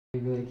I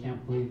really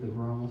can't believe that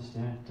we're almost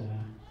at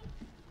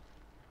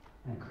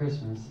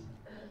Christmas.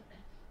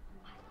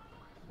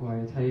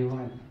 Boy, I tell you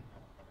what,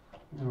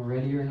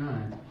 ready or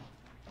not.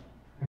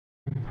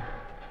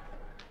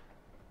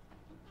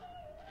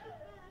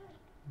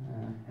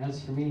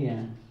 As for me,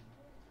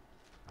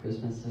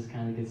 Christmas just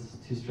kind of gets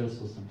too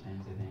stressful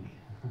sometimes, I think.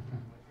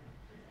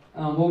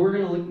 Well, we're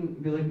going to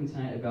be looking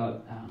tonight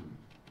about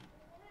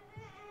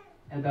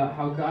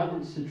how God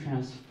wants to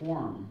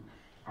transform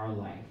our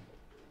life.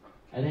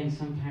 I think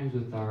sometimes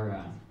with our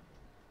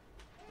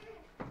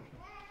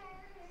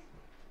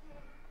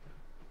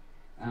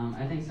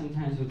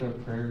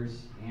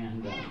prayers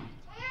and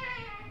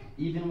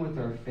even with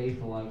our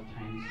faith, a lot of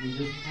times we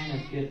just kind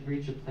of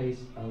reach a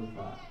place of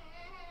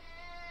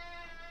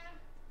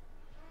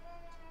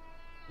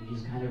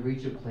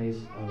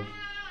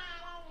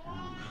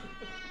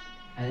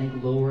I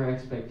think lower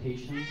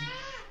expectations.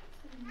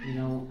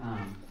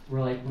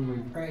 We're like when we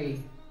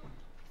pray.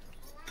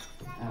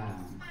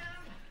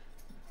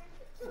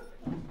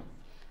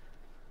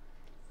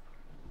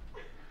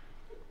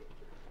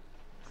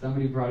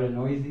 Somebody brought a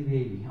noisy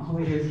baby. Oh,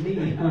 wait, it's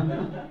me.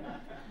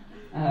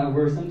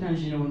 Where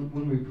sometimes,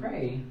 when we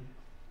pray,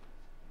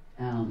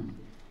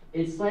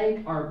 it's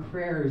like our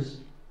prayers,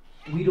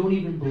 we don't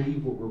even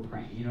believe what we're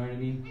praying. You know what I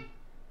mean?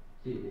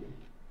 You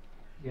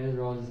guys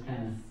are all just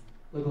kind of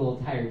look a little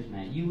tired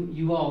tonight.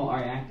 You all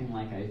are acting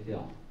like I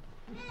feel.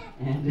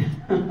 And,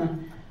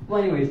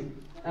 well, anyways,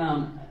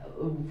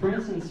 for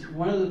instance,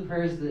 one of the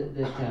prayers that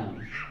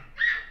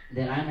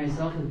I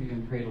myself have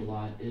even prayed a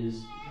lot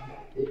is,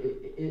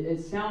 it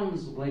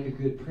sounds like a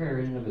good prayer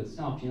in and of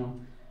itself,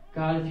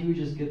 God, if you would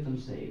just get them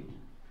saved.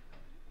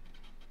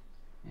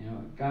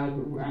 God,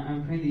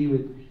 I'm praying that you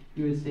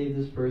would save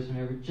this person,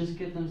 whatever. Just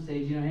get them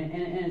saved,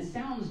 and it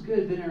sounds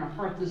good, but in our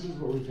heart, this is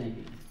what we're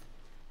thinking.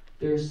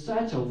 There's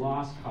such a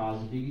lost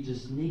cause. If you could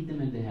just sneak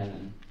them into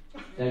heaven,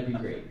 that'd be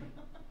great.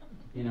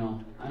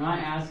 I'm not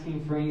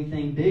asking for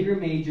anything big or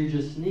major.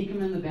 Just sneak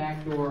them in the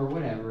back door or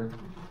whatever.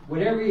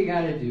 Whatever you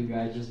got to do,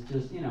 God, just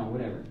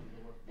whatever.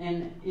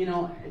 And,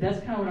 that's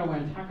kind of what I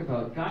want to talk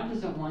about. God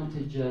doesn't want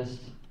to just,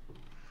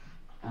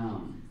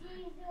 how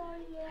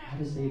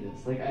to say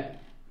this?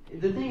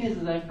 The thing is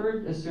I've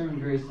heard a sermon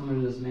very similar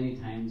to this many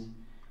times,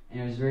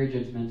 and it was very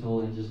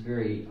judgmental and just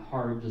very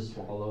hard to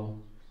swallow.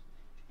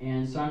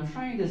 And so I'm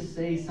trying to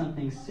say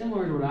something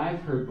similar to what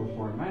I've heard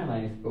before in my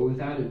life, but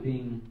without it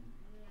being,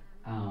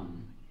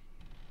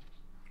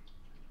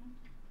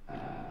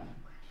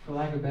 for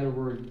lack of a better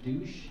word,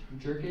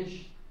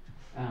 jerkish.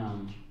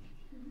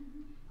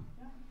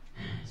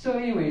 So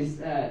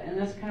anyways, and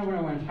that's kind of what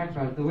I want to talk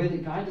about. The way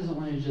that God doesn't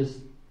want to just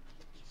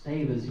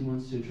save us, He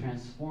wants to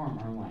transform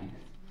our life.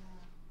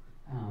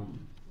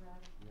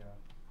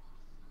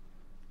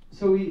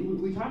 So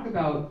we talk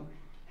about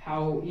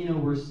how,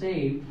 we're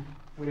saved,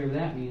 whatever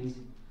that means,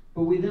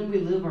 but we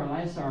live our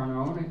lifestyle on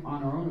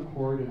our own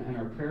accord, and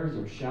our prayers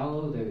are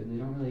shallow. They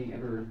don't really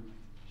ever,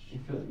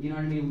 you know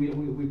what I mean?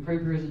 We pray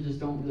prayers that just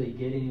don't really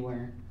get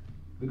anywhere.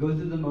 We go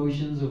through the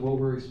motions of what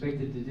we're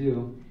expected to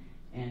do.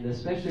 And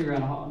especially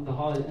around the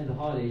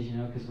holidays,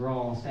 because we're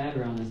all sad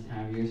around this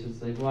time of year. So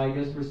it's like, well, I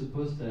guess we're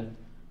supposed to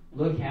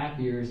look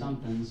happy or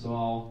something. So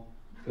I'll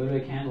go to a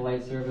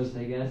candlelight service,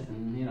 I guess,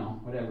 and,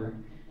 whatever.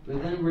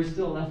 But then we're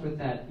still left with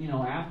that,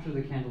 after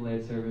the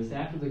candlelight service,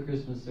 after the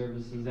Christmas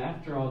services,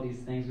 after all these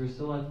things, we're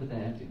still left with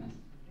that emptiness.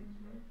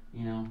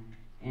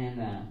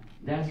 And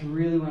that's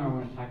really what I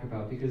want to talk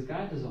about, because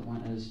God doesn't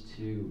want us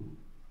to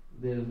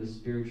live a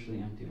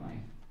spiritually empty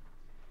life.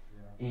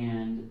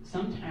 And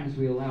sometimes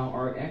we allow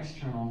our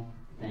external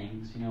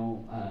things,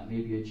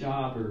 maybe a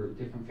job or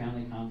different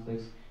family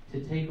conflicts, to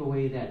take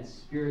away that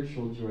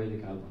spiritual joy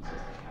that God wants us to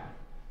have.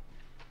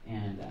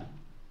 And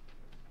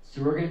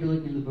so we're going to be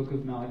looking in the book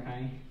of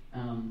Malachi.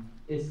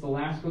 It's the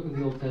last book of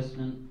the Old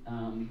Testament,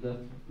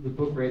 the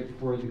book right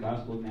before the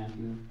Gospel of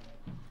Matthew.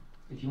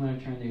 If you want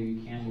to turn there,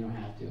 you can. You don't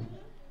have to.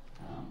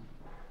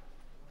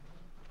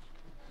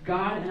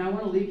 God, and I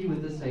want to leave you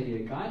with this idea.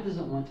 God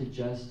doesn't want to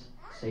just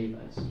save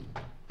us.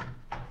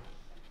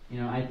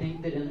 I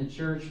think that in the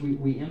church,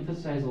 we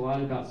emphasize a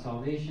lot about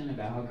salvation,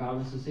 about how God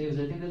wants to save us.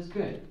 I think that's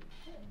good.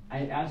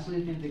 I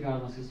absolutely think that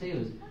God wants to save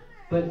us.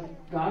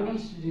 But God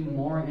wants to do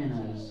more in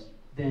us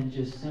than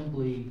just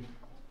simply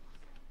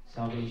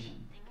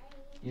salvation.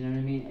 You know what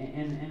I mean?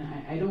 And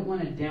I don't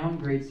want to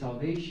downgrade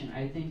salvation.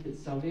 I think that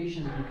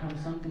salvation has become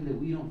something that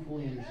we don't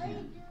fully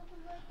understand.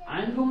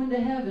 I'm going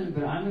to heaven,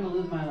 but I'm going to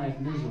live my life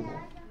miserable.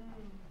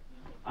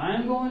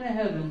 I'm going to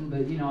heaven,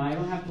 but, I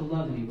don't have to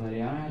love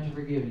anybody. I don't have to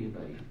forgive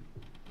anybody.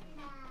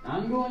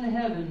 I'm going to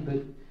heaven,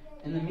 but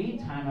in the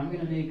meantime, I'm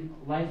going to make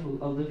life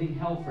a living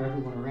hell for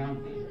everyone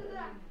around me.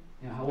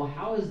 Well,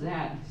 how is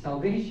that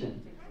salvation?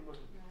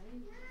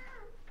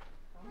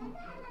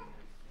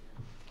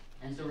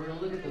 And so we're going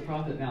to look at the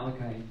prophet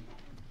Malachi.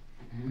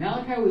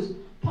 Malachi was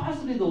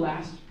possibly the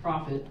last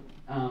prophet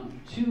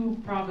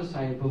to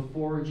prophesy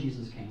before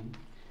Jesus came.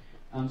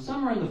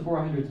 Somewhere in the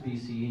 400s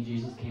BC, and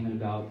Jesus came in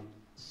about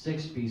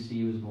 6 BC.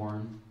 He was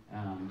born,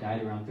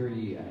 died around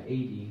 30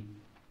 AD.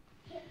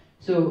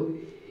 So,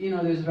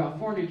 there's about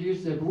 400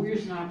 years there, but we're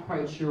just not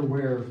quite sure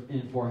where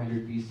in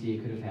 400 BC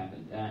it could have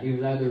happened. It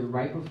was either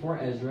right before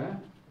Ezra,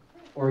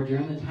 or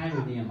during the time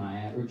of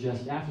Nehemiah, or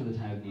just after the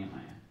time of Nehemiah.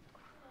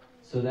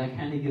 So that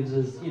kind of gives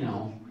us,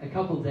 a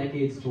couple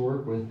decades to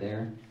work with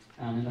there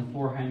in the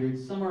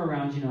 400s, somewhere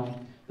around,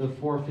 the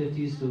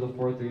 450s to the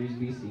 430s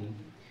BC.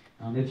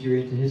 If you're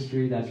into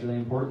history, that's really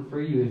important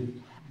for you.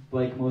 If,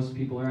 like most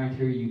people around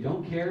here, you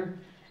don't care,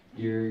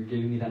 you're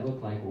giving me that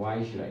look like,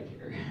 why should I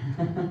care?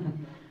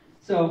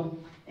 So,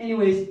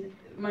 anyways,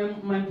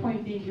 my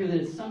point being here that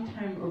it's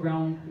sometime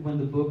around when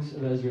the books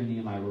of Ezra and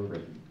Nehemiah were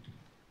written.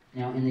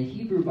 Now, in the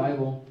Hebrew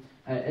Bible,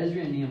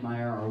 Ezra and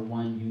Nehemiah are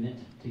one unit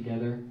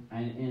together.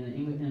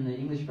 In the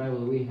English Bible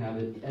that we have,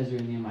 Ezra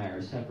and Nehemiah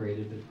are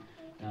separated,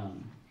 but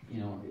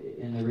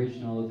in the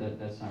original,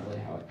 that's not really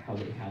how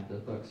they had the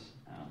books.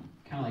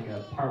 Kind of like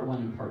a part 1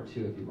 and part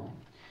 2, if you will.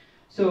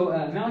 So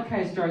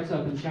Malachi starts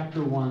up in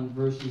chapter 1,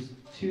 verses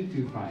 2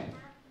 through 5.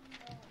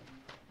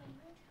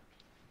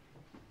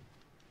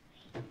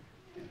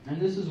 And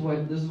this is what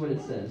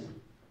it says.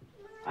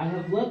 I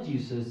have loved you,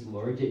 says the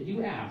Lord, yet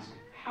you ask,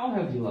 how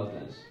have you loved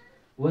us?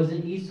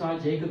 Wasn't Esau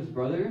Jacob's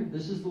brother?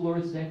 This is the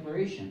Lord's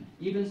declaration.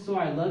 Even so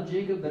I loved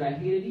Jacob, but I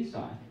hated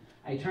Esau.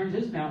 I turned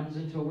his mountains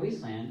into a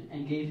wasteland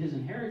and gave his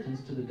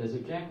inheritance to the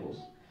desert jackals.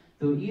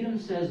 Though Edom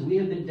says, we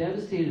have been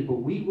devastated,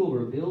 but we will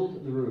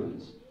rebuild the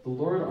ruins. The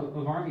Lord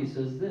of armies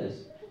says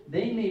this,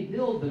 they may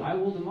build, but I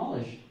will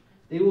demolish.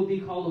 They will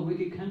be called a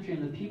wicked country,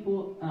 and the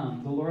people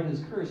the Lord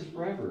has cursed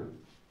forever.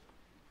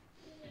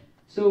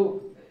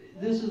 So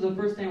this is the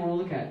first thing I want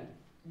to look at.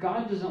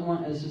 God doesn't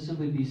want us to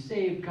simply be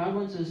saved. God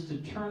wants us to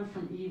turn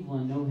from evil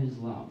and know his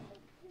love.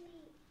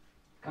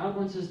 God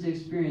wants us to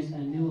experience a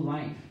new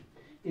life.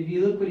 If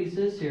you look what he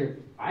says here,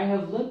 I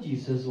have loved you,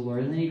 says the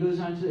Lord. And then he goes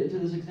on to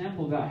this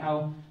example about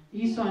how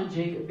Esau and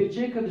Jacob, but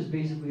Jacob is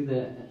basically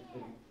the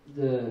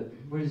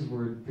what is the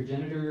word,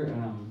 progenitor,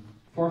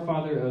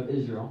 forefather of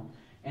Israel.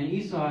 And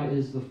Esau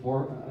is the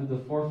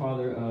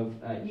forefather of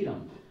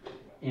Edom.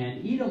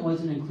 And Edom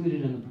wasn't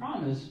included in the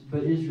promise,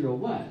 but Israel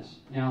was.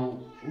 Now,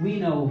 we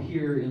know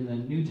here in the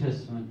New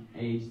Testament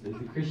age that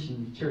the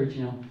Christian church,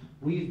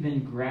 we've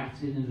been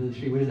grafted into the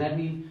tree. What does that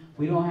mean?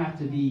 We don't have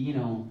to be,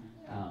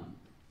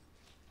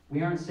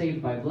 we aren't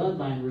saved by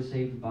bloodline, we're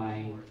saved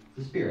by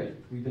the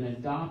Spirit. We've been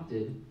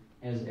adopted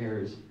as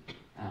heirs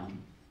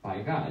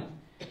by God.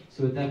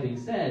 So with that being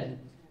said,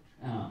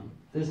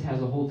 this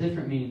has a whole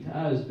different meaning to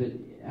us, but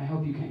I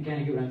hope you kind of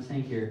get what I'm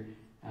saying here.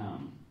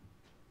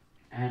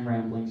 I'm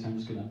rambling, so I'm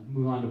just going to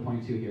move on to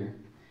point 2 here.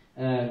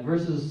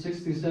 Verses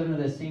 6 through 7 of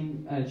that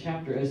same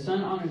chapter. A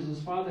son honors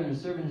his father and a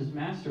servant his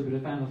master, but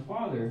if I'm the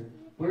father,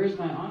 where is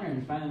my honor?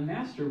 And if I'm the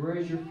master, where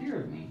is your fear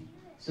of me?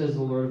 Says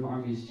the Lord of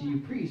armies to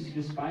you priests who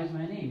despise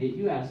my name. Yet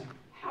you ask,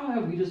 how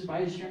have we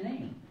despised your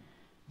name?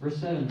 Verse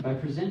 7, by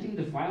presenting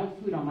defiled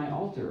food on my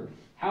altar.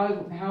 How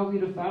have we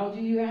defiled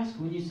you, you ask,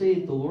 when you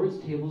say the Lord's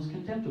table is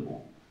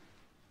contemptible?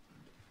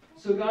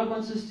 So God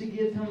wants us to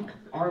give him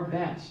our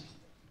best.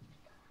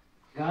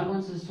 God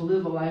wants us to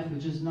live a life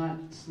which is not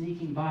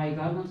sneaking by.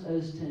 God wants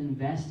us to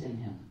invest in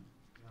him.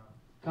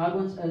 God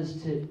wants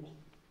us to,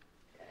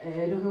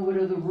 I don't know what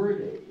other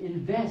word,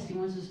 invest. He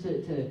wants us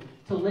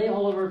to lay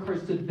all of our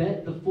cards, to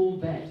bet the full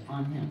bet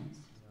on him.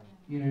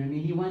 You know what I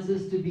mean? He wants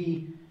us to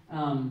be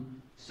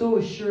so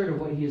assured of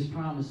what he has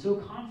promised, so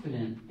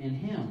confident in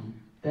him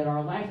that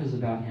our life is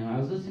about him. I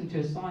was listening to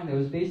a song that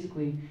was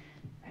basically,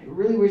 I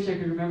really wish I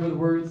could remember the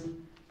words,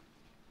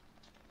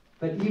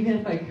 but even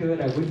if I could,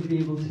 I wouldn't be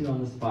able to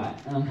on the spot.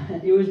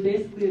 It was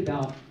basically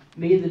about,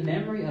 may the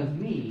memory of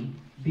me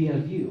be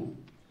of you.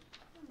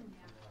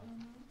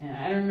 And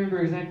I don't remember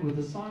exactly what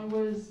the song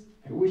was.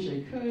 I wish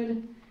I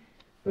could,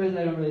 but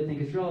I don't really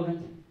think it's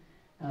relevant.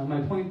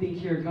 My point being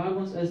here, God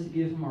wants us to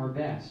give him our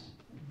best.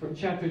 For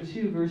chapter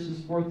 2,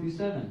 verses 4 through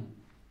 7.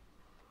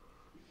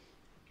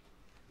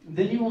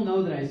 Then you will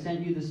know that I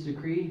sent you this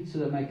decree, so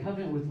that my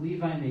covenant with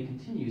Levi may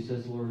continue,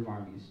 says the Lord of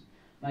armies.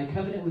 My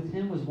covenant with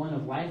him was one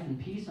of life and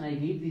peace, and I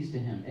gave these to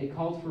him. It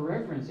called for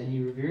reverence, and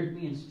he revered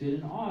me and stood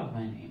in awe of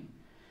my name.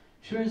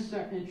 True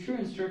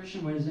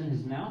instruction was in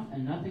his mouth,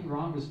 and nothing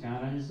wrong was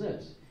found on his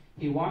lips.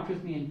 He walked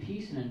with me in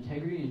peace and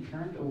integrity, and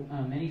turned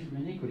many from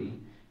iniquity.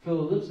 For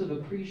the lips of a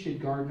priest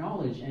should guard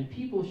knowledge, and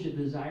people should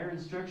desire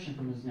instruction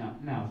from his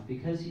mouth,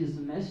 because he is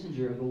the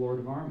messenger of the Lord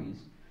of armies.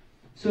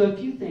 So a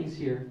few things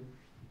here.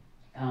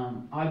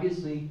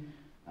 Obviously,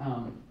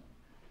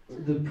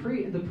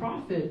 the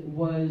prophet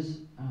was,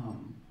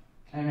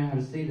 I don't know how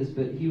to say this,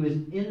 but he was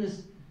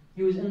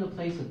in the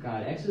place of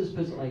God. Exodus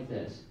puts it like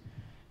this.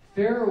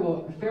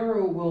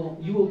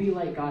 You will be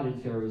like God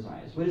in Pharaoh's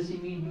eyes. What does he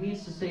mean? He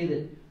means to say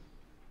that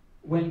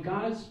when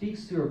God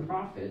speaks through a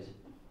prophet,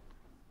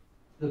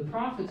 the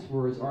prophet's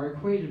words are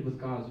equated with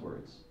God's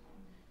words.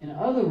 In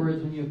other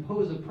words, when you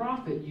oppose a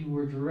prophet, you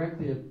were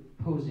directly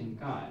opposing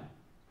God.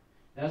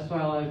 That's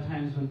why a lot of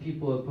times when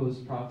people oppose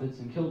prophets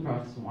and killed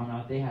prophets and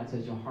whatnot, they had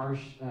such a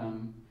harsh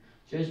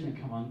judgment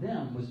come on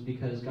them, was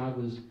because God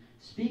was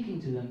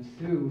speaking to them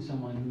through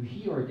someone who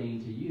he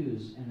ordained to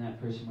use, and that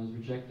person was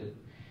rejected.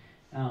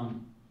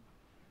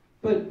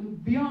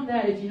 But beyond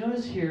that, if you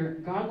notice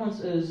here, God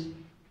wants us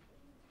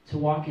to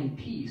walk in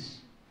peace.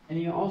 And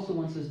He also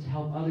wants us to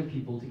help other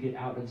people to get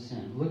out of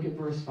sin. Look at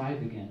verse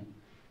 5 again.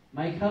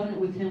 My covenant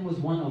with him was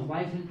one of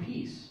life and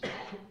peace.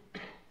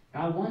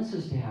 God wants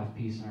us to have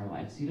peace in our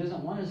lives. He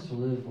doesn't want us to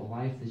live a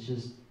life that's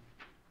just...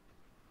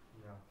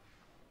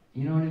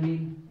 You know what I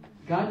mean?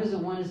 God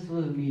doesn't want us to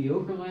live a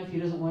mediocre life. He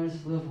doesn't want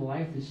us to live a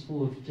life that's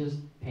full of just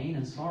pain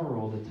and sorrow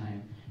all the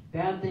time.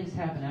 Bad things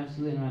happen,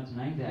 absolutely, I'm not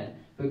denying that.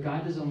 But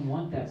God doesn't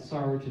want that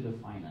sorrow to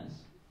define us.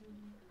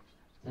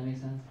 Does that make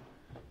sense?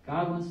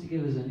 God wants to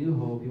give us a new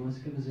hope. He wants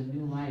to give us a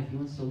new life. He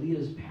wants to lead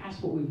us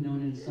past what we've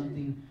known into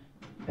something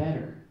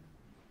better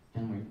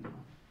than we've known.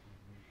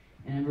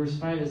 And in verse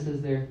 5 it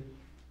says there,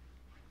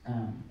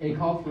 it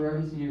called for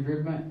reverence and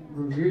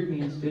revered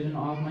me and stood in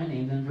awe of my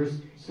name. Then verse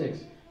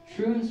 6,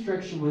 true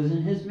instruction was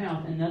in his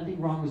mouth, and nothing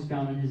wrong was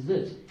found on his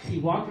lips. He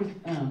walked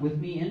with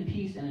me in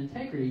peace and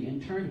integrity,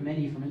 and turned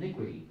many from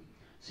iniquity.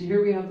 So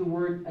here we have the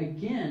word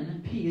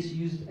again, peace,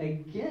 used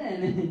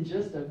again in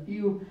just a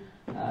few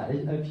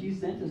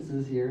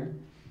sentences here.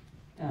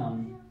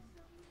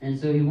 And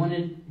so he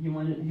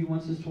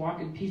wants us to walk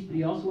in peace, but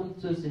he also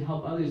wants us to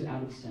help others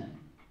out of sin.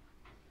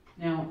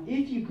 Now,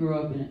 if you grew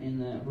up in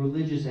the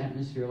religious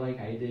atmosphere like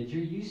I did,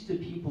 you're used to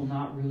people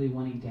not really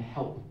wanting to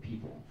help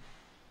people.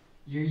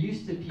 You're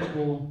used to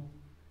people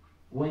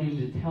wanting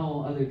to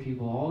tell other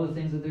people all the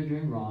things that they're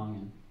doing wrong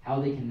and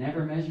how they can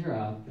never measure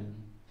up and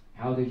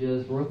how they're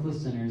just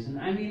worthless sinners. And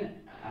I mean,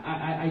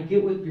 I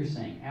get what you're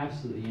saying.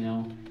 Absolutely,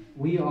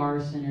 we are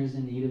sinners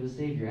in need of a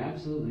Savior.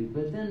 Absolutely.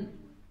 But then,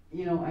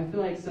 I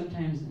feel like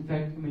sometimes, in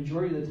fact, the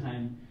majority of the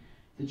time,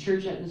 the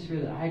church atmosphere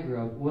that I grew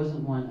up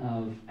wasn't one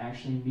of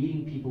actually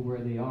meeting people where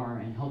they are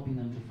and helping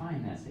them to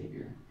find that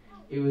Savior.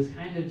 It was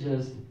kind of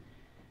just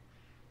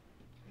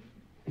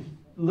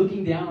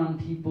looking down on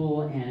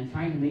people and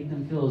trying to make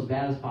them feel as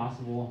bad as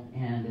possible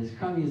and as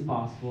crummy as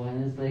possible.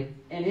 And it's like,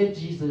 and if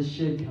Jesus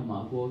should come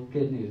up, well,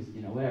 good news,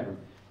 whatever.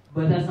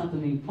 But that's not the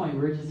main point.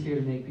 We're just here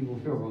to make people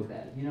feel real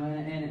bad,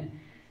 and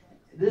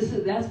that's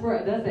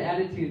the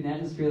attitude and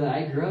atmosphere that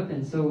I grew up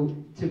in. So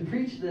to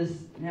preach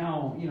this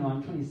now,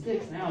 I'm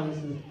 26 now, this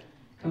is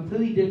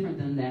completely different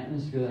than the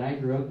atmosphere that I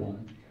grew up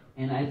in.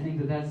 And I think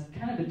that that's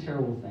kind of a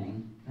terrible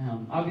thing.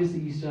 Obviously,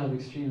 you still have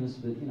extremists,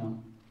 but,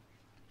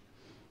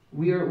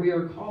 we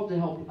are called to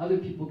help other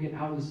people get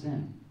out of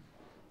sin.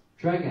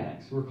 Drug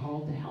addicts, we're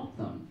called to help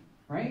them,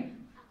 right?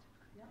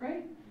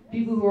 Right?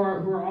 People who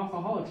are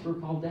alcoholics, we're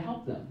called to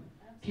help them.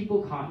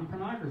 People caught in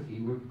pornography,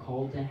 we're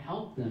called to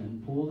help them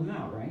and pull them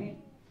out, right?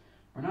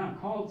 We're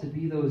not called to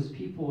be those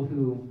people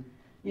who...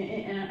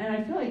 And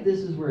I feel like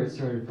this is where it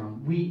started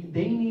from.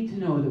 They need to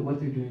know that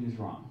what they're doing is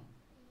wrong.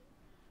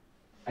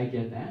 I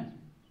get that.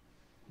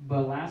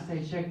 But last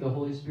I checked, the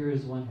Holy Spirit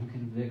is the one who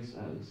convicts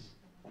us.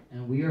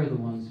 And we are the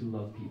ones who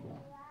love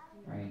people,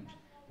 right?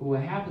 But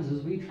what happens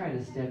is we try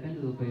to step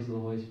into the place of the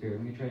Holy Spirit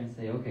and we try and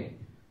say, okay,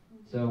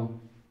 so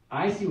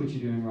I see what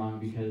you're doing wrong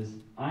because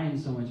I am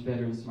so much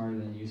better and smarter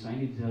than you, so I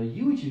need to tell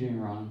you what you're doing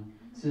wrong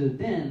so that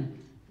then,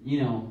 you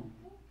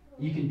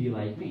can be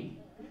like me.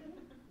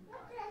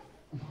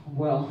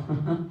 Well,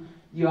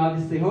 you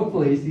obviously,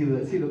 hopefully, see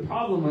the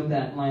problem with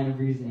that line of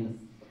reasoning.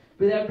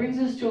 But that brings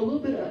us to a little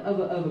bit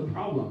of a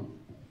problem.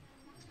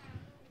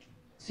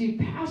 See,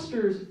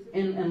 pastors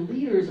and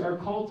leaders are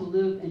called to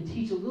live and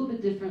teach a little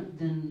bit different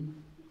than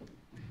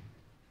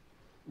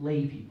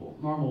lay people,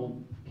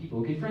 normal people.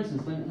 Okay, for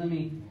instance, let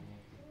me...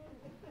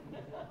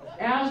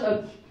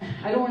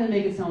 I don't want to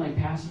make it sound like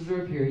pastors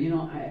are up here,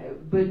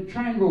 but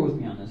try and roll with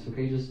me on this,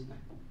 okay? Just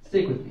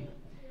stick with me.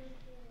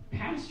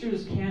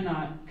 Pastors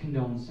cannot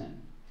condone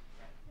sin.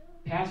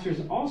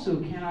 Pastors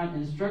also cannot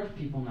instruct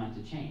people not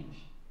to change.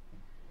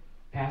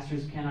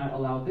 Pastors cannot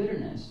allow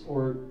bitterness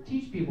or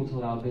teach people to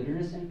allow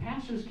bitterness, and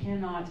pastors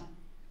cannot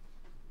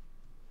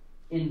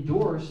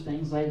endorse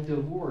things like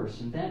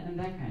divorce and that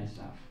kind of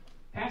stuff.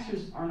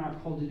 Pastors are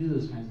not called to do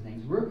those kinds of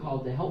things. We're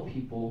called to help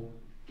people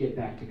get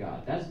back to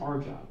God. That's our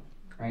job,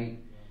 right?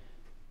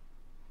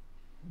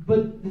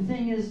 But the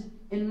thing is,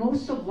 in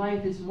most of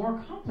life, it's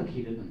more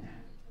complicated than that.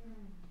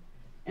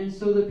 And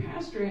so the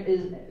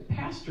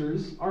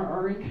pastors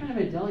are in kind of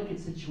a delicate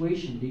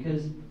situation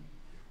because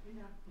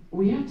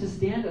we have to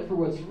stand up for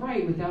what's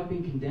right without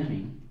being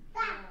condemning.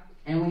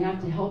 And we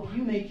have to help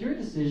you make your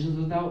decisions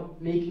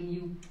without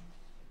looking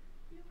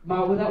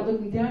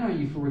down on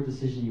you for what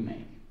decision you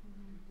make.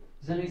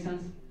 Does that make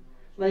sense?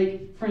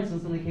 Like, for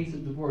instance, in the case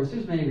of divorce,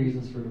 there's many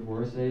reasons for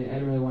divorce. I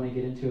don't really want to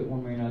get into it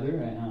one way or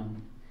another.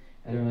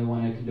 I don't really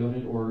want to condone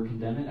it or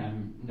condemn it.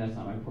 That's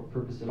not my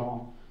purpose at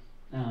all.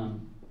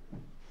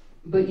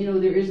 But,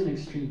 there is an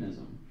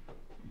extremism.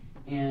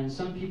 And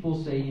some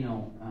people say,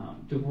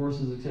 divorce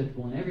is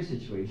acceptable in every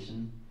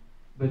situation,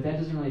 but that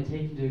doesn't really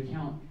take into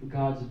account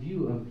God's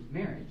view of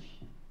marriage.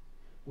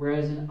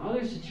 Whereas in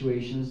other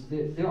situations,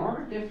 there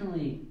are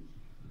definitely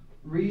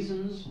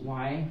reasons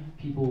why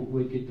people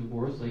would get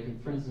divorced.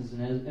 Like, for instance,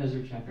 in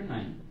Ezra chapter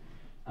 9,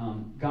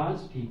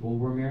 God's people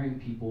were marrying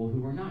people who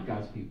were not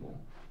God's people.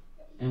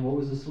 And what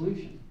was the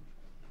solution?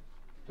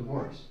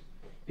 Divorce.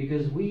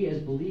 Because we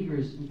as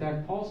believers, in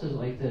fact, Paul says it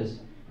like this,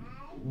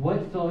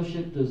 what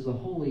fellowship does the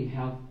holy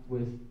have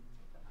with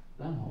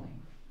the unholy?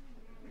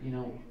 You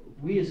know,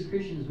 we as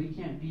Christians, we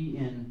can't be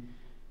in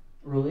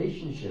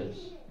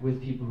relationships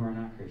with people who are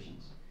not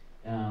Christians.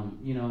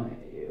 You know,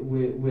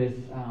 with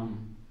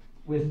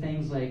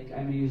things like,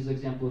 I'm going to use the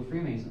example of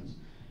Freemasons.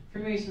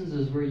 Freemasons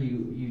is where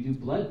you do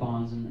blood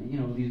bonds and, you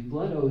know, these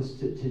blood oaths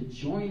to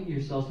join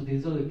yourselves with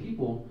these other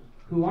people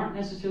who aren't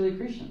necessarily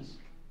Christians.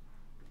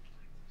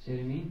 See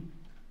what I mean?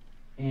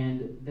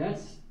 And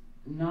that's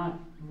not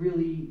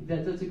really,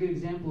 that's a good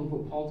example of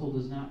what Paul told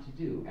us not to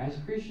do. As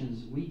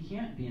Christians, we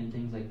can't be in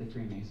things like the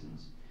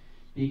Freemasons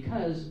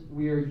because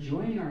we are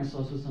joining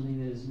ourselves with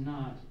something that is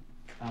not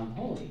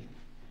holy.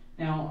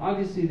 Now,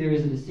 obviously, there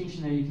is a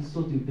distinction there. You can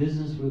still do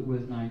business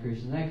with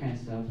non-Christians, that kind of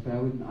stuff, but I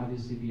wouldn't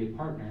obviously be a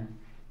partner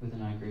with a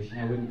non-Christian.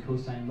 I wouldn't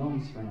co-sign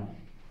loans for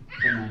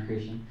a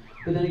non-Christian.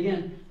 But then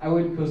again, I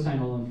wouldn't co-sign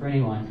a loan for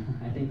anyone.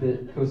 I think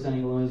that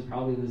co-signing a loan is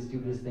probably the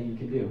stupidest thing you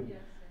can do.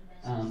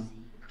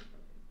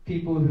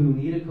 People who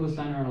need a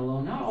co-signer on a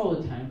loan, not all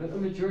the time, but a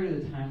majority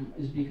of the time,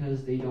 is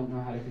because they don't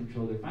know how to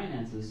control their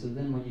finances. So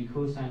then when you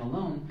co-sign a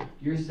loan,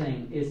 you're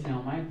saying, it's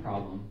now my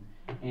problem.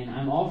 And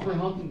I'm all for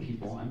helping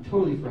people. I'm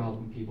totally for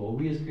helping people.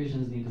 We as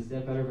Christians need to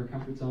step out of our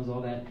comfort zones,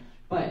 all that.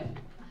 But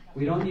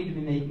we don't need to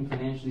be making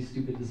financially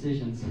stupid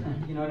decisions.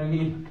 You know what I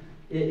mean?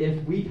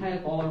 If we tie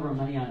up all of our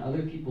money on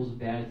other people's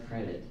bad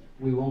credit,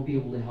 we won't be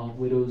able to help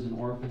widows and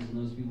orphans and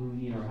those people who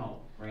need our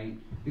help, right?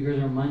 Because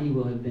our money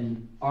will have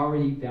been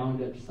already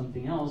bound up to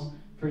something else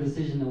for a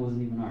decision that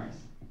wasn't even ours.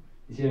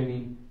 You see what I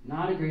mean?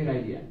 Not a great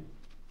idea.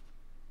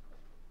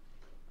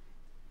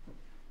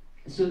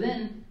 So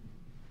then,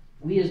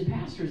 we as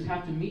pastors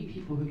have to meet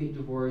people who get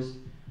divorced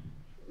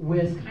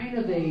with kind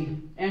of a,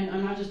 and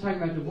I'm not just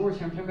talking about divorce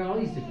here, I'm talking about all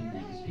these different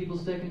things. People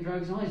stuck in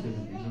drugs and all these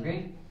different things,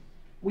 okay?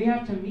 We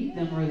have to meet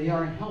them where they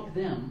are and help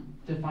them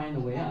to find the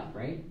way up,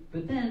 right?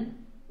 But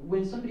then,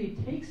 when somebody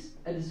takes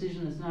a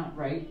decision that's not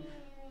right,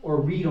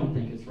 or we don't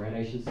think it's right,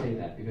 I should say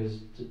that,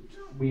 because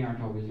we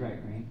aren't always right?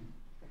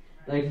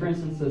 Like, for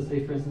instance, let's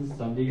say, for instance,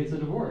 somebody gets a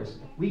divorce.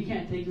 We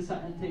can't take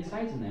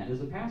sides in that as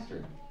a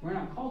pastor. We're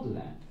not called to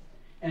that.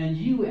 And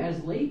you,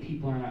 as lay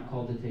people, are not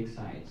called to take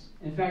sides.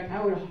 In fact,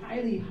 I would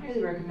highly,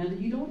 highly recommend that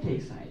you don't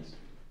take sides.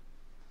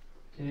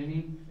 You know what I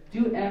mean?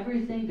 Do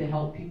everything to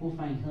help people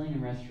find healing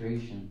and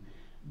restoration.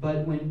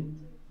 But when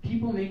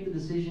people make the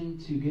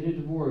decision to get a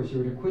divorce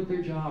or to quit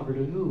their job or to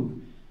move,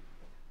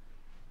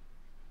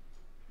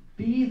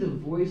 be the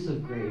voice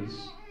of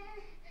grace.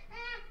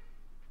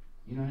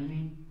 You know what I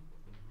mean?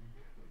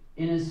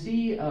 In a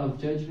sea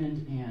of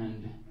judgment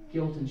and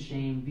guilt and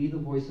shame, be the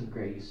voice of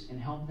grace and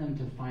help them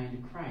to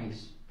find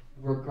Christ,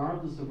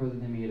 regardless of whether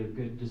they made a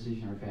good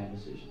decision or a bad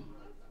decision.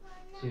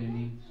 See what I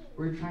mean?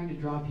 We're trying to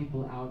draw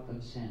people out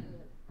of sin,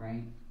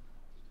 right?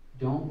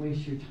 Don't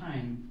waste your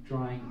time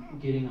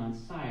getting on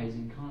sides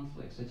in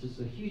conflicts. That's just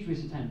a huge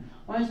waste of time.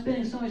 Why I'm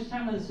spending so much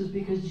time on this is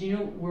because, you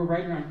know, we're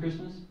right around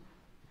Christmas.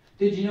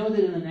 Did you know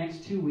that in the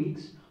next 2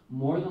 weeks,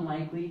 more than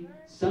likely,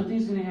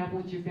 something's going to happen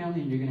with your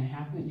family and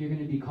you're going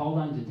to be called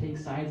on to take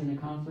sides in a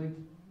conflict?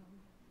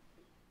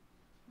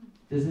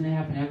 Doesn't it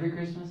happen every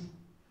Christmas?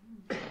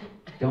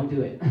 Don't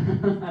do it.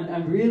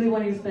 I'm really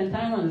wanting to spend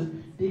time on this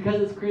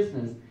because it's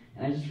Christmas.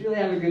 And I just really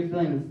have a good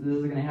feeling this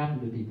is going to happen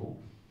to people.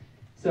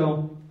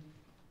 So,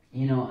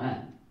 you know,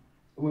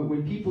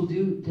 when people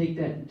do take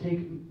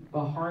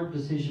a hard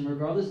decision,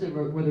 regardless of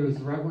whether it's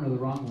the right one or the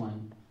wrong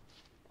one,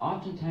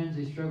 oftentimes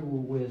they struggle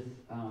with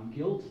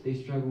guilt. They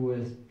struggle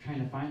with trying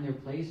to find their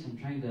place and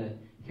trying to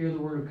hear the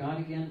Word of God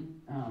again.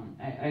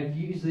 I've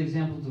used the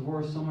example of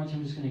divorce so much,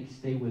 I'm just going to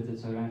stay with it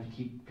so I don't have to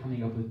keep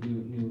coming up with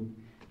new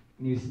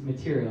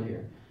material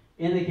here.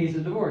 In the case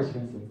of divorce, for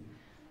instance,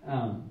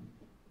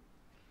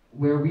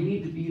 where we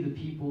need to be the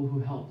people who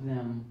help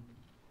them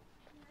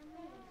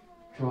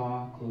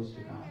draw close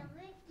to God.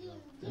 Does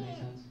that make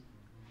sense?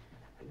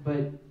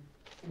 But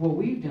what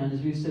we've done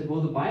is we've said, well,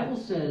 the Bible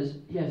says,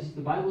 yes,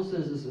 the Bible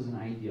says this is an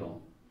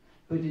ideal.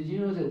 But did you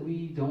know that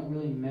we don't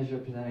really measure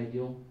up to that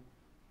ideal?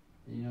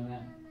 Did you know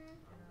that?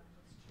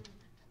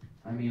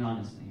 I mean,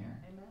 honestly here.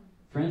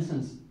 For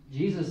instance,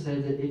 Jesus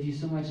said that if you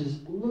so much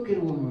as look at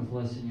a woman with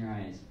lust in your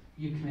eyes,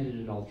 you committed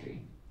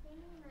adultery.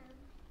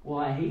 Well,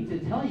 I hate to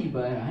tell you,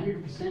 but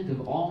 100%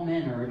 of all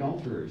men are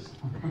adulterers.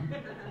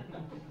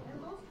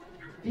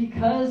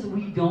 Because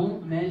we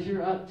don't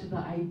measure up to the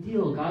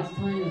ideal. God's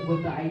telling us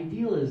what the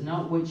ideal is,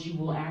 not what you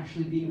will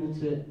actually be able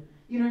to,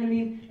 you know what I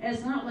mean? And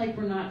it's not like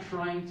we're not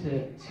trying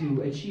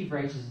to achieve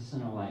righteousness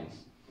in our lives.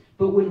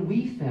 But when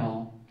we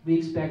fell, we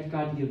expect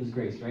God to give us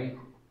grace, right?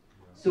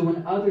 So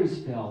when others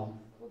fell,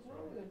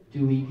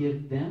 do we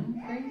give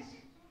them grace?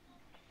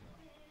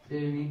 See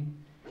what I mean?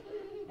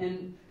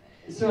 And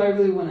so I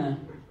really want to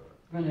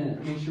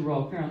make sure we're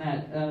all clear on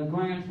that.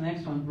 Going on to the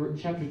next one,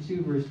 chapter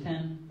 2, verse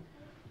 10.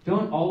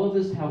 Don't all of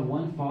us have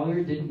one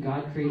Father? Didn't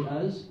God create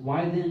us?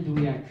 Why then do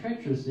we act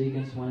treacherously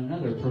against one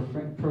another,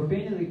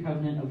 profaning the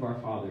covenant of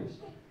our fathers?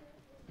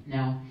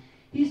 Now,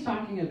 he's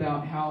talking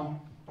about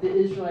how the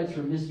Israelites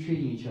were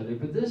mistreating each other,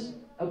 but this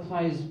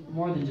applies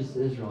more than just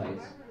the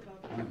Israelites.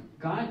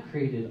 God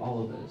created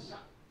all of us.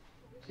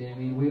 See what I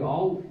mean? We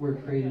all were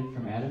created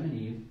from Adam and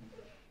Eve.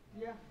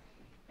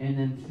 And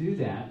then through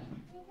that,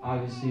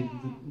 obviously,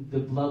 the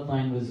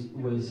bloodline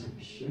was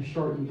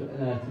shortened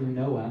through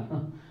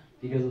Noah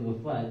because of the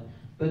flood.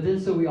 But then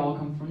so we all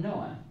come from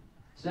Noah.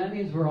 So that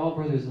means we're all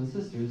brothers and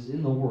sisters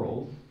in the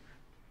world,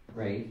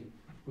 right?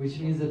 Which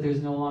means that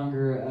there's no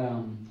longer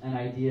an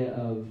idea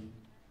of,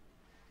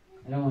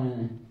 I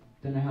don't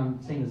know how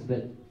I'm saying this,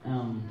 but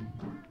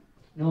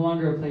no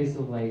longer a place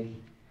of like,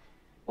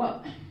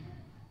 well,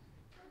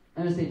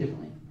 I'm going to say it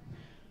differently.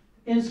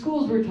 In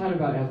schools, we're taught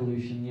about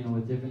evolution,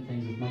 with different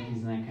things, with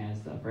monkeys and that kind of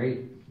stuff, right?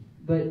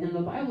 But in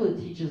the Bible, it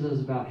teaches us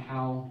about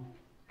how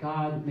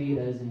God made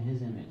us in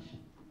His image.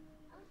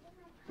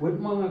 What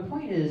my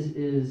point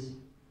is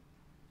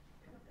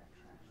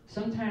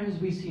sometimes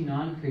we see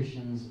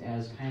non-Christians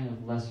as kind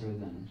of lesser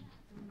than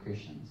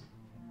Christians.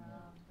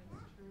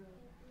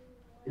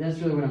 That's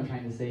really what I'm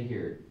trying to say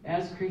here.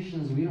 As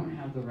Christians, we don't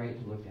have the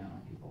right to look down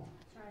on people.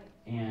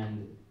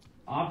 And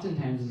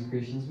oftentimes as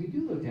Christians, we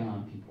do look down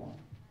on people.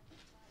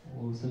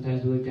 Well,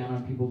 sometimes we look down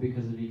on people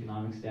because of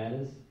economic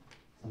status,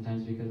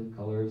 sometimes because of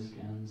color of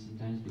skin,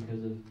 sometimes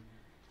because of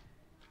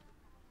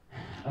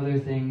other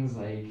things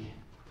like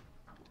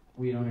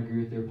we don't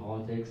agree with their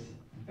politics.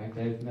 In fact,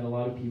 I've met a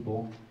lot of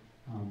people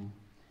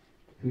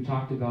who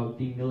talked about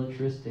being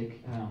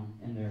militaristic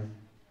in their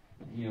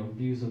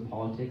views of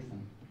politics,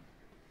 and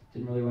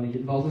didn't really want to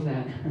get involved with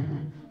that.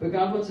 But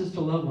God wants us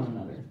to love one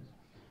another.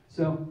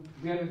 So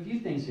we have a few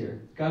things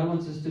here. God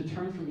wants us to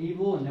turn from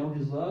evil and know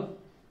His love.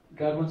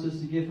 God wants us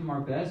to give Him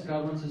our best.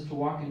 God wants us to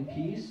walk in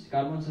peace.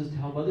 God wants us to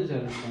help others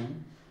out of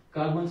sin.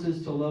 God wants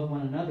us to love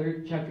one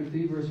another. Chapter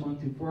 3, verse 1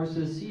 through 4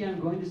 says, "See, I'm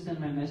going to send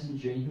my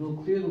messenger, and he will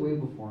clear the way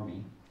before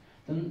me.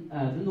 Then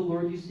the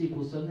Lord you seek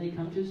will suddenly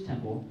come to His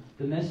temple,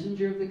 the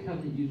messenger of the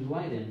covenant you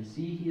delight in.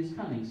 See, He is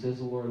coming, says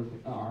the Lord of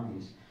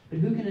armies. But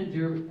who can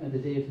endure the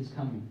day of His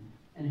coming?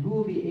 And who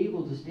will be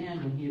able to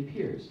stand when He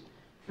appears?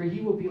 For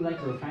He will be like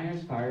a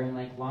refiner's fire and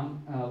like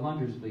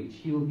launderer's bleach.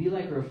 He will be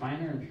like a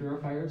refiner and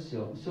purifier of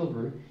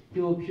silver. He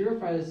will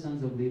purify the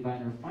sons of Levi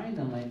and refine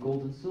them like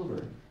gold and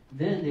silver.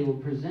 Then they will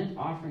present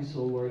offerings to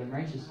the Lord in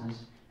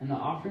righteousness, and the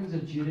offerings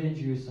of Judah and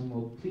Jerusalem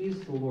will please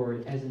the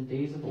Lord as in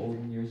days of old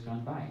and years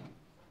gone by."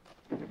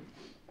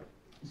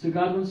 So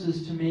God wants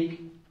to make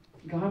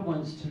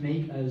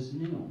us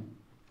new.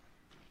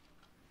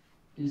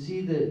 You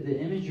see the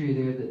imagery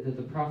there that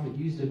the prophet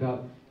used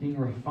about being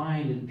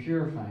refined and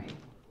purified.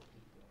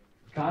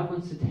 God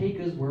wants to take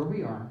us where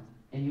we are,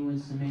 and He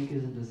wants to make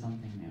us into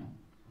something new.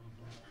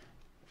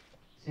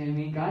 See what I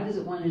mean? God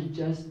doesn't want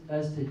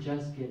us to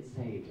just get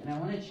saved. And I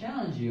want to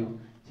challenge you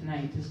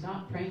tonight to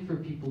stop praying for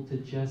people to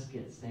just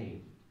get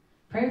saved.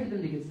 Pray for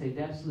them to get saved,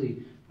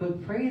 absolutely.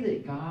 But pray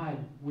that God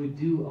would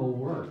do a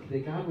work,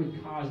 that God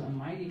would cause a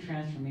mighty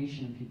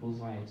transformation in people's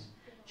lives.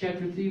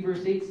 Chapter 3,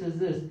 verse 8 says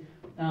this,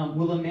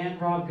 "Will a man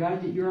rob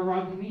God? Yet you are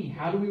robbing me.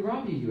 How do we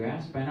rob you, you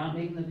ask? By not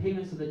making the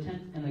payments of the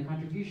tenth and the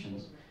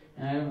contributions."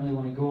 And I don't really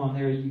want to go on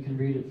there. You can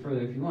read it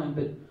further if you want.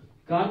 But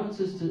God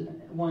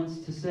wants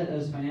to set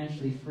us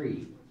financially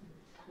free.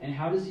 And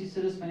how does He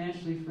set us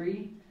financially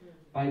free?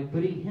 By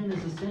putting Him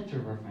as the center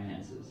of our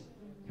finances.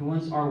 He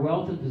wants our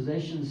wealth and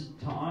possessions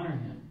to honor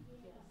Him.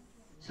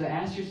 So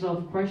ask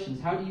yourself questions.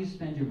 How do you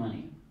spend your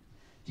money?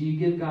 Do you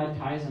give God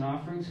tithes and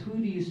offerings? Who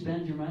do you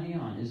spend your money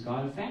on? Is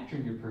God a factor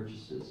in your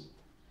purchases?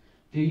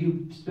 Do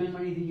you spend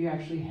money that you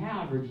actually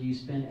have, or do you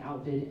spend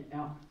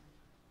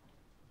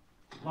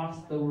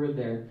lost the word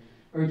there.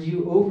 Or do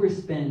you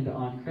overspend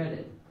on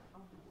credit?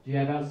 Do you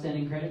have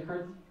outstanding credit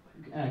cards?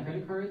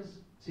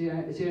 See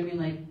what I mean?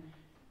 Like,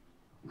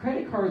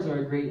 credit cards are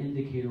a great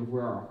indicator of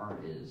where our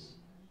heart is.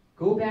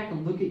 Go back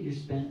and look at your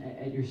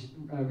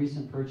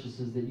recent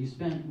purchases that you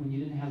spent when you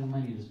didn't have the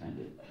money to spend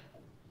it.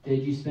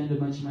 Did you spend a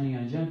bunch of money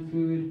on junk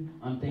food,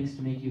 on things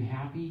to make you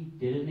happy?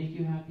 Did it make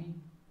you happy?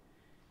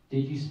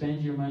 Did you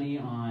spend your money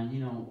on,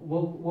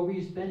 what were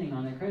you spending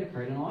on that credit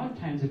card? And a lot of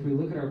times, if we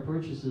look at our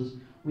purchases,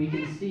 we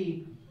can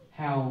see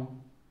how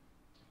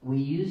we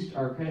used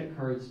our credit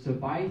cards to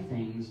buy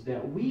things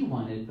that we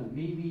wanted, but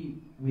maybe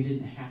we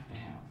didn't have to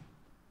have.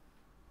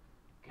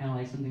 Kind of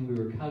like something we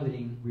were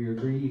coveting, we were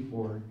greedy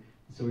for,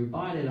 so we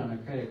bought it on a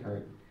credit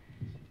card.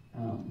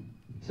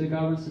 So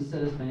God wants to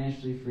set us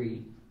financially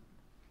free.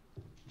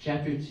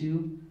 Chapter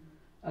 2,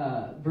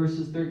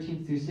 verses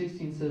 13 through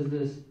 16 says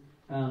this,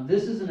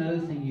 "This is another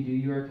thing you do.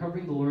 You are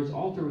covering the Lord's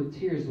altar with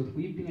tears, with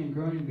weeping and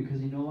groaning,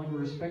 because He no longer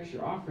respects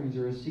your offerings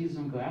or receives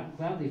them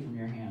gladly from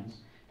your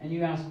hands. And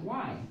you ask,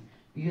 why?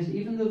 Because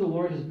even though the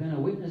Lord has been a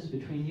witness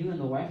between you and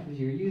the wife of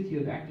your youth, you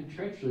have acted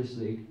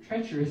treacherously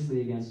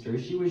against her.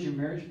 She was your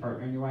marriage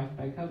partner and your wife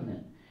by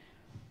covenant."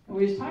 And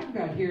what he's talking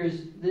about here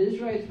is the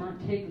Israelites weren't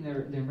taking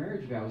their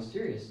marriage vows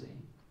seriously.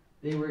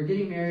 They were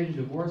getting married and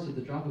divorced at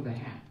the drop of a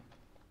hat.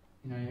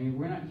 You know what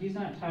I mean? He's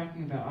not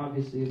talking about,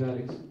 obviously, about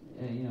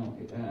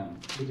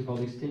what's it called,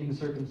 extending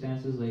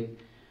circumstances, like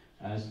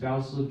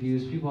Spousal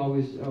abuse. People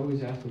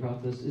always ask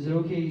about this. Is it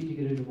okay to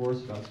get a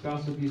divorce about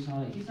spousal abuse and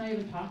all that? He's not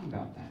even talking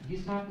about that.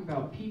 He's talking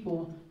about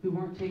people who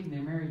weren't taking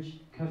their marriage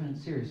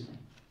covenant seriously.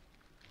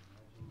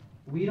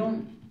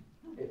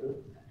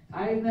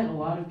 I've met a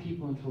lot of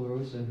people in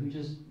Tularosa who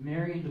just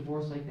marry and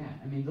divorce like that.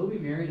 I mean, they'll be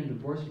married and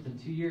divorced within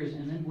 2 years,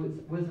 and then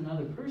with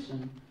another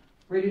person,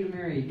 ready to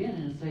marry again.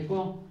 And it's like,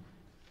 well,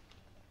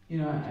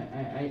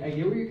 I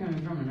get where you're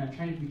coming from. I'm not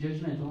trying to be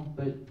judgmental,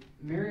 but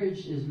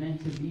marriage is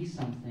meant to be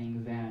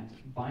something that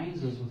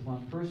binds us with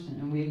one person,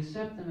 and we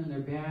accept them in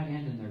their bad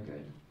and in their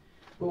good.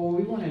 But what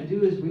we want to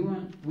do is we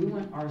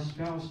want our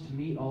spouse to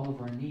meet all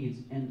of our needs.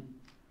 And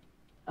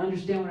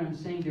understand what I'm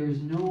saying. There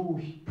is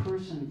no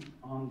person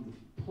on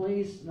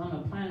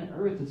the planet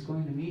Earth that's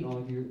going to meet all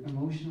of your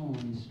emotional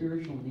and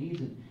spiritual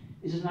needs. And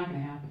it's just not going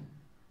to happen.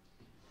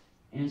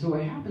 And so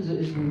what happens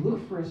is we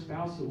look for a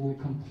spouse that will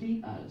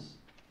complete us,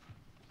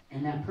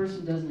 and that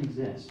person doesn't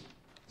exist.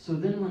 So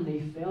then when they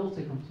fail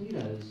to complete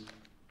us,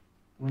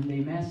 when they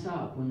mess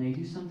up, when they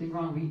do something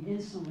wrong, we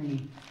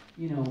instantly,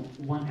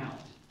 want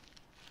out.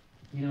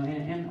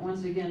 And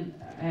once again,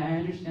 I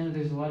understand that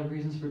there's a lot of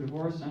reasons for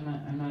divorce.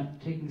 I'm not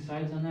taking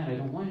sides on that. I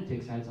don't want to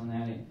take sides on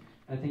that.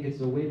 I think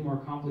it's a way more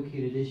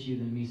complicated issue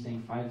than me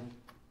saying 5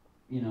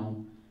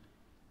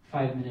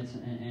 minutes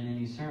in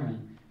any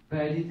sermon.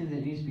 But I do think that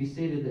it needs to be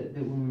stated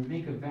that when we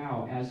make a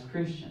vow as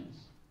Christians,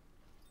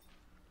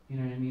 you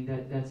know what I mean?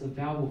 That's a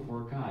vow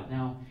before God.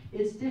 Now,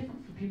 it's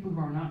different for people who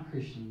are not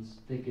Christians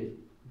that get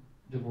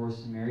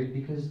divorced and married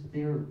because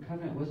their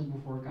covenant wasn't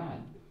before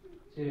God.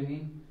 See what I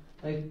mean?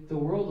 Like, the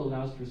world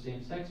allows for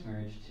same-sex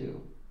marriage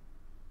too.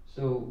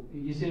 So,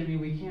 you see what I mean?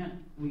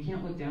 We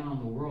can't look down on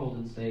the world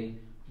and say,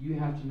 you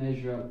have to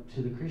measure up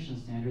to the Christian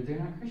standard. They're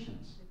not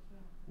Christians.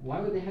 Why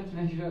would they have to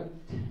measure up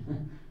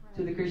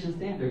to the Christian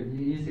standard?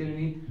 You see what I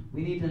mean?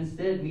 We need to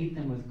instead meet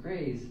them with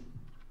grace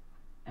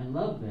and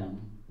love them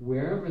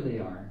wherever they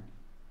are,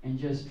 and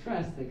just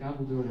trust that God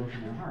will do a work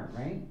in their heart,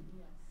 right?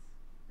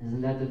 Yes.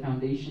 Isn't that the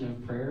foundation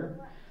of prayer?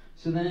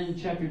 So then in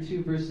chapter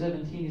 2, verse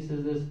 17, he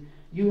says this,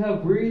 "You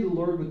have wearied the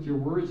Lord with your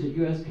words, yet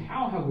you ask,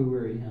 how have we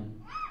wearied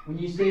him? When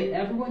you say,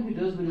 everyone who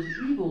does what is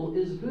evil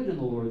is good in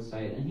the Lord's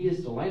sight, and he is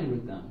delighted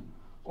with them.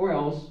 Or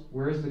else,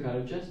 where is the God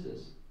of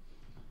justice?"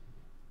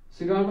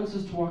 So God wants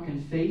us to walk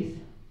in faith.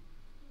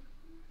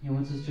 He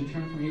wants us to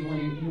turn from evil,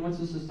 and he wants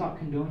us to stop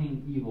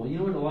condoning evil. You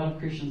know what a lot of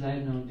Christians I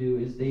have known do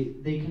is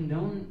they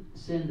condone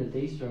sin that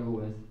they struggle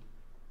with,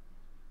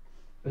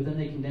 but then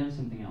they condemn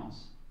something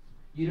else.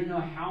 You don't know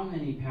how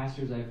many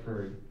pastors I've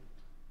heard,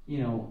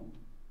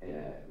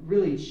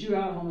 really chew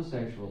out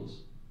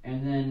homosexuals,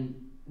 and then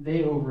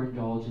they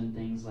overindulge in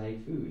things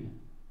like food.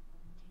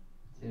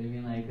 See what I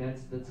mean? Like,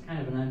 that's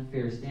kind of an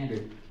unfair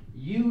standard.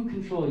 You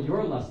control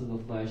your lust of the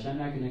flesh. I'm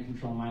not going to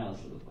control my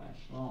lust of the flesh.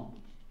 Well,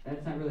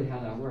 that's not really how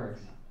that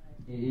works.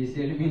 You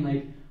see what I mean?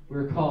 Like,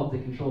 we're called to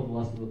control the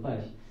lust of the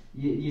flesh.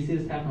 You see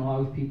this happen a lot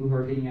with people who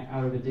are getting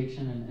out of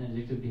addiction and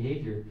addictive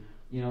behavior.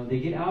 They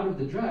get out of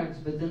the drugs,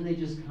 but then they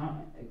just that's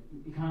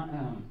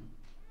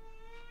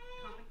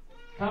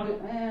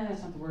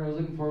not the word I was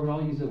looking for, but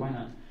I'll use it. Why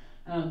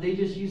not? They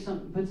just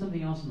put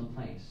something else in the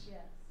place.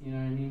 Yes. You know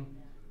what I mean?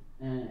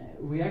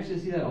 We actually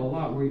see that a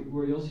lot,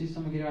 where you'll see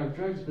someone get out of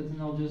drugs, but then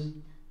they'll just,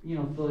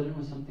 fill it in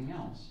with something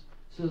else.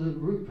 So the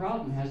root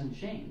problem hasn't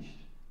changed.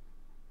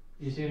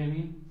 You see what I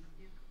mean?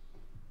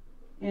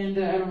 And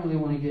I don't really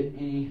want to get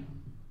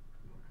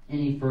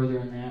any further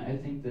in that. I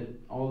think that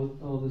all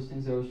those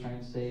things I was trying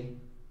to say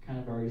kind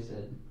of already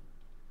said.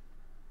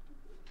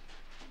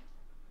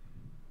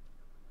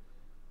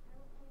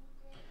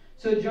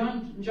 So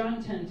John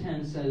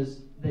 10:10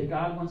 says that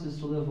God wants us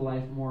to live a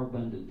life more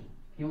abundant.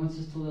 He wants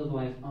us to live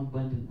life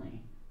abundantly.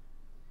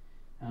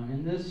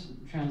 In this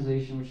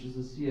translation, which is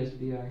the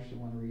CSB, I actually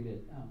want to read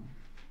it.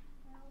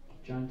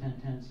 John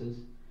 10:10 says,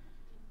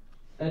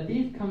 "That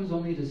thief comes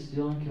only to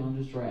steal and kill and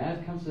destroy. I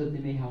have come so that they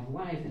may have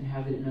life and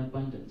have it in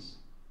abundance."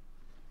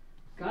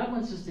 God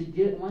wants us to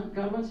give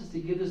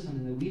us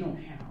something that we don't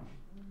have.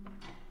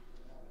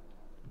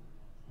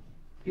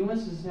 He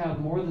wants us to have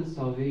more than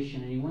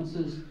salvation, and He wants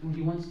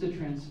to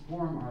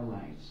transform our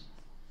lives.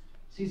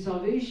 See,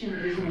 salvation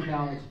isn't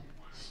about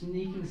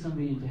sneaking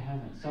somebody into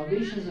heaven.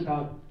 Salvation is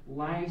about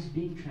lives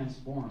being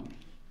transformed.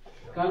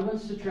 God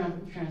wants to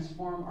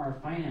transform our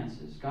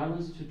finances. God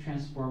wants to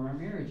transform our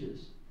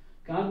marriages.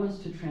 God wants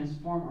to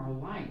transform our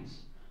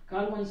lives.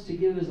 God wants to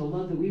give us a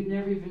love that we've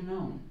never even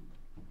known.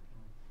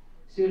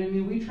 See what I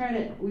mean? We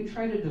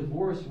try to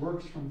divorce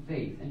works from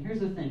faith. And here's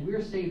the thing. We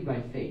are saved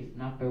by faith,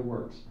 not by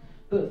works.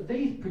 But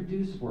faith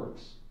produces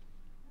works.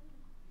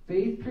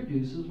 Faith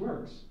produces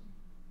works.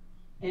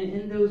 And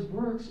in those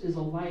works is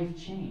a life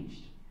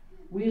changed.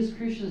 We as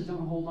Christians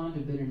don't hold on to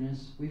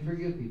bitterness. We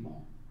forgive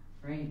people,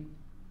 right?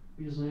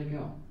 We just let it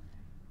go.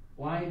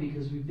 Why?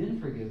 Because we've been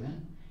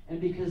forgiven,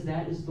 and because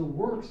that is the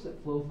works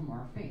that flow from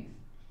our faith.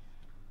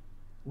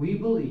 We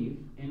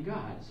believe in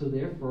God, so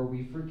therefore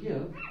we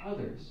forgive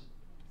others,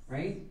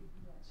 right?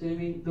 So I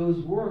mean,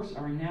 those works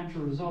are a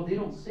natural result. They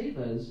don't save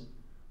us,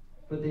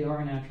 but they are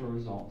a natural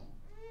result.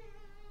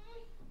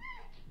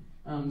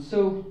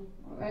 So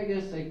I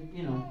guess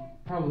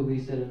probably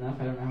said enough.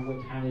 I don't know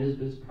what time it is,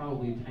 but it's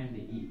probably time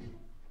to eat.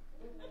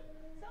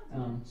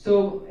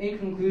 So, in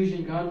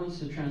conclusion, God wants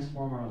to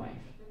transform our life.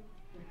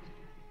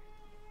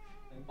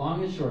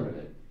 Long and short of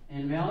it.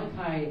 And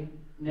Malachi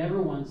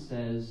never once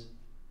says,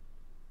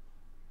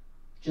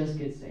 just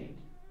get saved.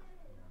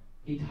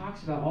 He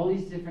talks about all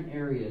these different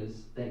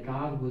areas that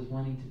God was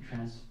wanting to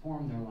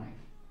transform their life.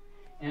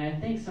 And I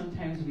think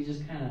sometimes we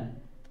just kind of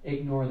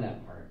ignore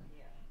that part.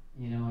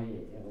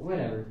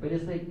 Whatever. But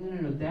it's like,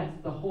 no.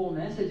 That's the whole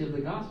message of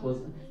the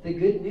gospel. The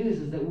good news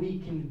is that we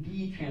can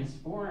be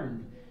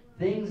transformed.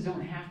 Things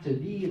don't have to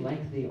be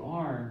like they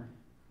are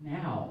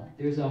now.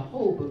 There's a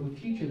hope of a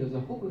future. There's a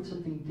hope of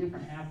something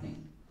different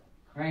happening.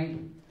 Right?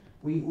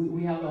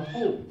 We have a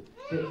hope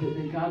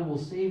that God will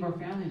save our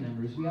family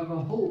members. We have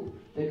a hope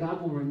that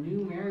God will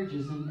renew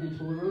marriages in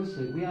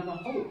Tularosa. We have a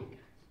hope,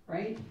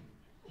 right?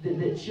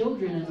 That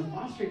children in the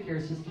foster care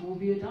system will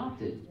be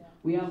adopted.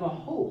 We have a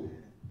hope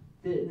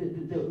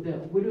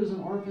that widows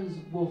and orphans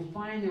will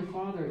find their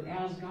father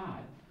as God.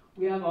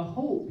 We have a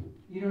hope,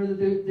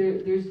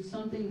 that there's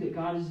something that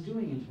God is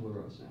doing in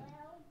Tularosa.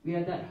 We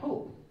have that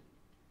hope.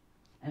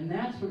 And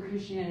that's what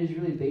Christianity is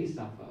really based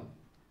off of.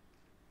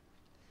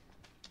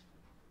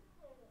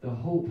 The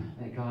hope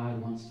that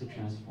God wants to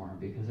transform,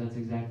 because that's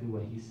exactly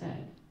what he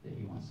said that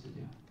he wants to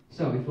do.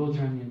 So, if you'll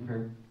join me in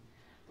prayer.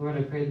 Lord,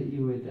 I pray that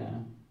you would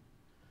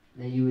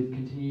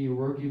continue your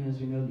work, even as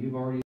we know that you've already